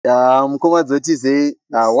Mukoma Dzotizei,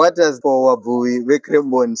 what does for Wabui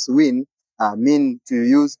Wekrembon's win mean to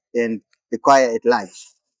you and the choir at large?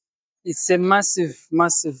 It's a massive,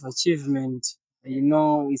 massive achievement. You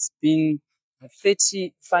know, it's been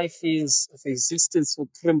 35 years of existence for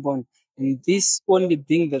Krembon, and this only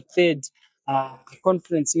being the third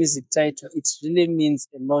conference music title, it really means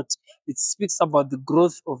a lot. It speaks about the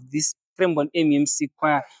growth of this Krembon MMC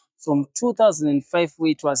choir from 2005,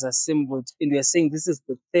 where it was assembled, and we are saying this is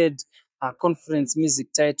the third conference music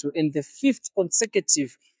title and the fifth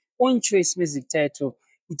consecutive on choice music title.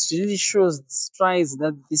 It really shows the strides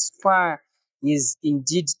that this choir is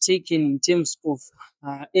indeed taken in terms of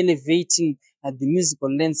elevating the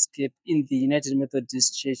musical landscape in the United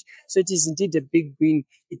Methodist Church. So it is indeed a big win.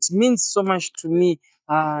 It means so much to me,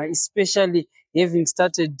 especially having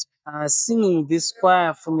started singing this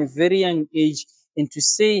choir from a very young age, and to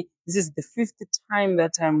say this is the fifth time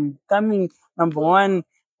that I'm coming number one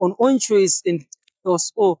on choice and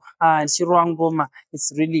also Shirwangoma.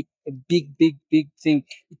 It's really a big, big, big thing.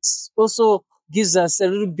 It also gives us a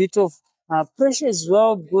little bit of pressure as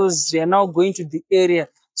well, because we are now going to the area.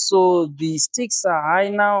 So the stakes are high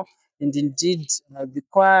now, and indeed the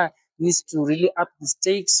choir needs to really up the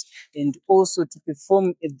stakes and also to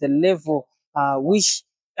perform at the level which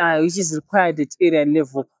is required at area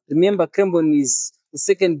level. Remember, Crembon is the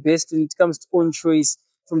second best when it comes to own choice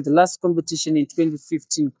from the last competition in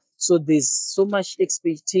 2015. So there's so much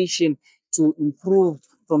expectation to improve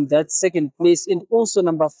from that second place, and also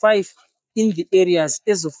number 5 in the areas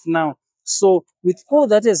as of now. So with all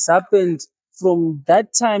that has happened from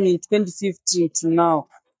that time in 2015 to now,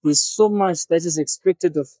 there's so much that is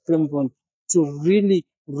expected of Clemson to really,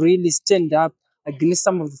 really stand up against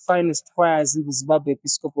some of the finest choirs in the Zimbabwe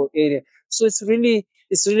Episcopal area. So it's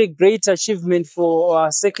really great achievement for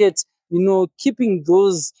our circuit, you know, keeping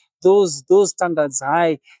those standards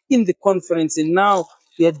high in the conference. And now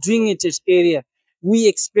we are doing it at area. We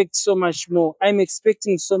expect so much more. I'm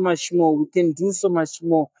expecting so much more. We can do so much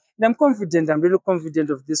more. And I'm confident, I'm really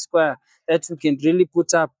confident of this choir that we can really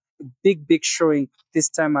put up a big, big showing this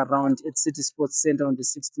time around at City Sports Center on the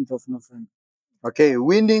 16th of November. Okay,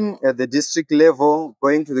 winning at the district level,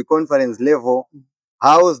 going to the conference level,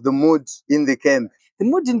 how's the mood in the camp? The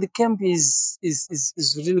mood in the camp is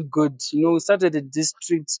really good. You know, we started the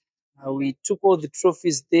district, we took all the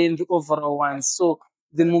trophies there in the overall ones. So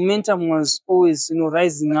the momentum was always, you know,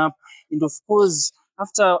 rising up. And of course,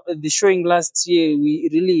 after the showing last year, we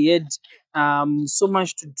really had so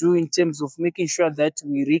much to do in terms of making sure that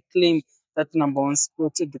we reclaim that number one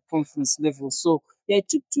spot at the conference level. So yeah, it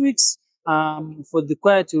took 2 weeks for the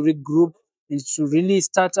choir to regroup and to really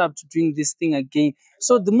start up to doing this thing again.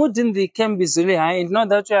 So the mood in the camp is really high. And now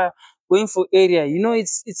that we are going for area, you know,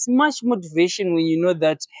 it's much motivation when you know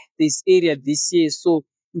that there's area this year. So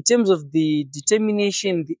in terms of the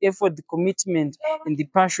determination, the effort, the commitment, and the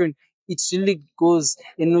passion, it really goes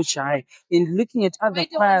a notch high. In looking at other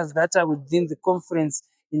choirs that are within the conference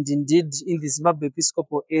and indeed in the Zimbabwe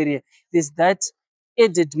Episcopal area, there's that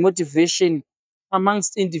added motivation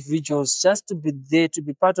amongst individuals just to be there, to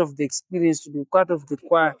be part of the experience, to be part of the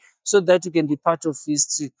choir, so that you can be part of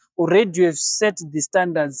history. Already you have set the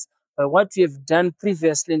standards by what you have done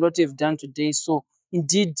previously and what you have done today. So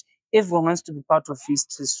indeed, everyone wants to be part of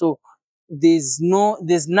history. So there's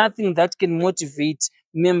nothing that can motivate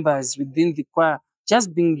members within the choir.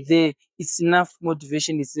 Just being there, it's enough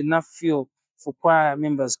motivation, it's enough fuel for choir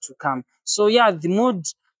members to come. So yeah, the mood,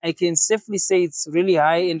 I can safely say it's really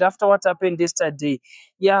high. And after what happened yesterday,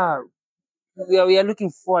 yeah, we are looking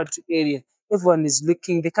forward to area. Everyone is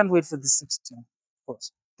looking, they can't wait for the 16th, of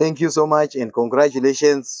course. Thank you so much and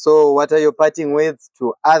congratulations. So what are your parting words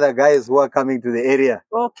to other guys who are coming to the area?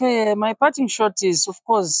 Okay, my parting shot is, of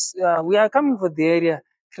course, we are coming for the area.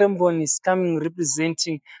 Krembon is coming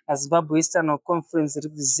representing Zimbabwe Eastern Conference,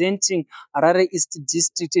 representing Harare East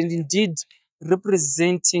District, and indeed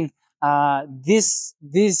representing this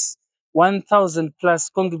 1,000 plus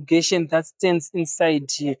congregation that stands inside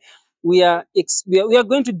here. We are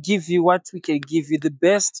going to give you what we can give you, the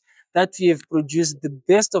best that we have produced, the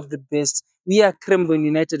best of the best. We are Krembon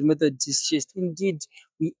United Methodist Church. Indeed,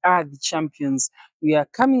 we are the champions. We are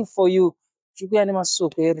coming for you.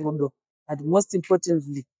 And most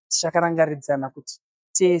importantly, tichakarangaridzana kuti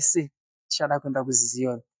tese tichada kuenda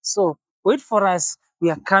kuZion. So wait for us. We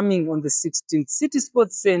are coming on the 16th. City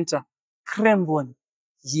Sports Center, Krembon.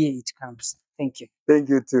 Here it comes. Thank you. Thank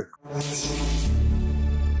you too.